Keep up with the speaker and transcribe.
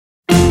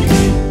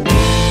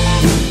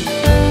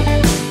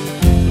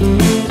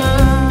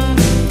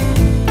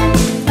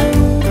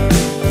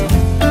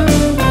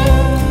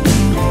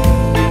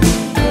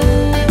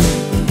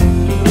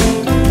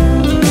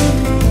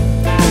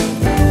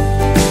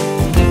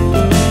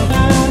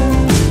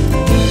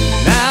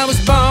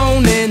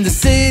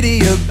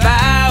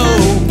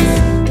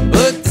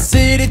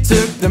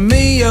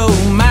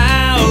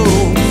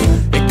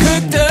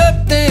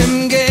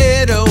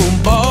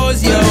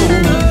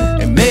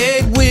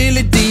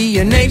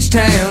an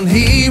H-Town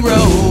hero.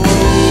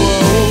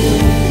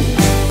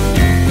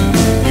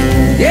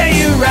 Yeah,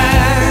 you're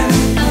right.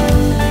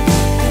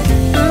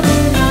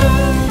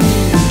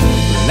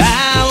 Well,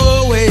 I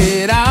owe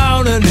it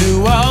all to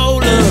New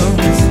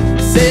Orleans.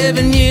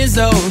 7 years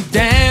old,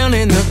 down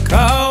in the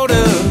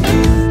quarter.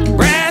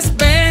 Brass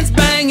bands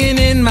banging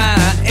in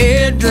my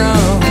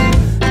eardrum.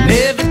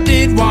 Never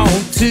did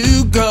want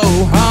to go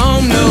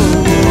home, no.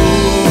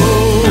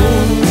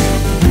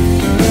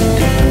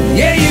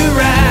 Yeah, you're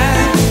right.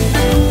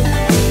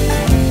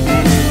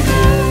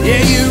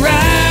 Yeah, you're right.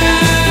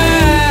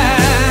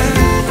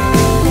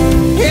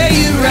 Yeah,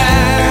 you're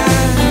right.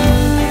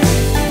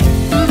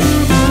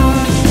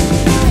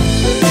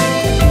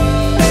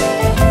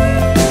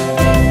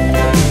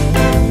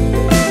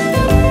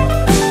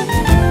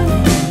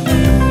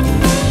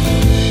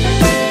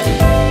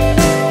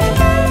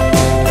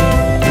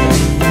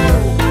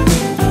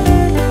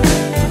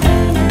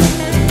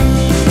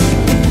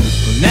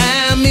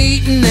 Now I'm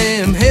eating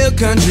them hill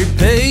country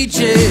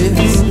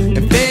peaches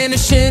and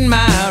finishing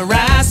my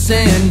rice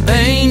and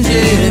beans,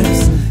 yeah.